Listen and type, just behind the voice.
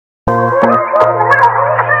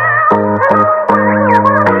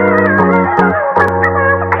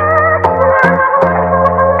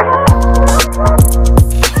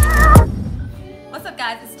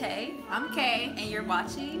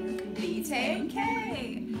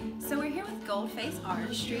TheTayandKay. So we're here with Goldfaced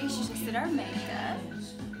Artistry. She just did our makeup.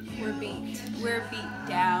 We're beat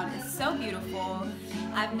down. It's so beautiful.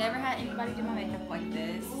 I've never had anybody do my makeup like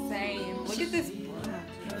this. Same. Look at this.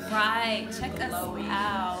 Right. Check us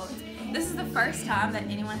out. This is the first time that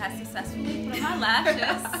anyone has successfully put on my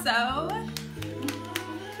lashes. So,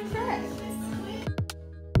 congrats.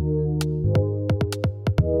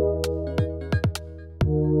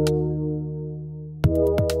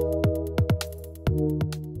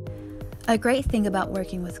 A great thing about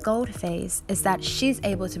working with Goldfaced is that she's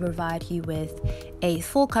able to provide you with a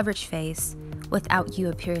full coverage face without you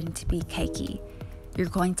appearing to be cakey. You're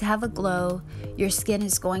going to have a glow, your skin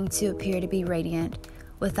is going to appear to be radiant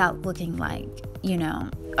without looking like, you know,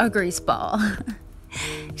 a grease ball.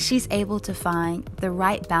 She's able to find the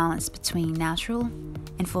right balance between natural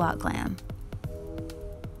and full out glam.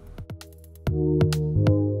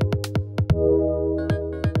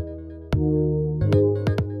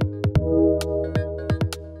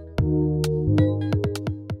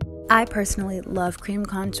 I personally love cream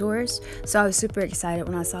contours, so I was super excited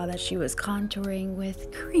when I saw that she was contouring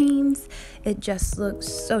with creams. It just looks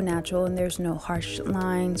so natural and there's no harsh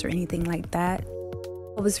lines or anything like that.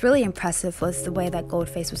 What was really impressive was the way that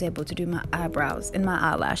Goldfaced was able to do my eyebrows and my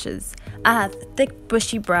eyelashes. I have thick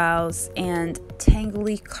bushy brows and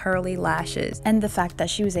tangly curly lashes, and the fact that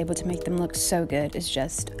she was able to make them look so good is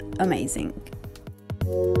just amazing.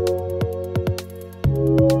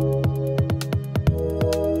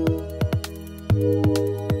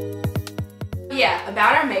 Yeah,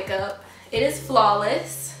 about our makeup, it is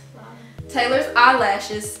flawless. Taylor's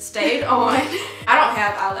eyelashes stayed on. I don't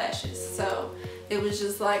have eyelashes, so it was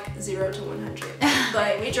just like 0 to 100.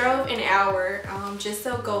 But we drove an hour just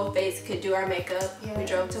so Goldfaced could do our makeup. Yeah. We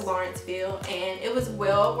drove to Lawrenceville and it was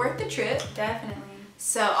well worth the trip. Definitely.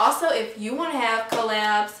 So also, if you want to have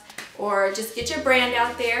collabs or just get your brand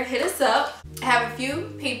out there, hit us up. I have a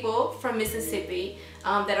few people from Mississippi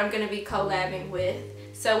that I'm going to be collabing with.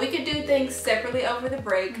 So we could do things separately over the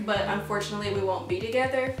break, but unfortunately we won't be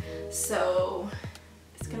together. So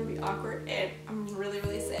it's gonna be awkward and I'm really,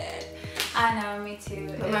 really sad. I know, me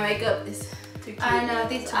too. But my makeup is too cute. I know, if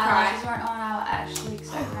these eyelashes weren't on, I would actually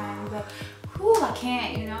start crying, but whew, I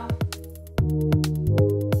can't, you know.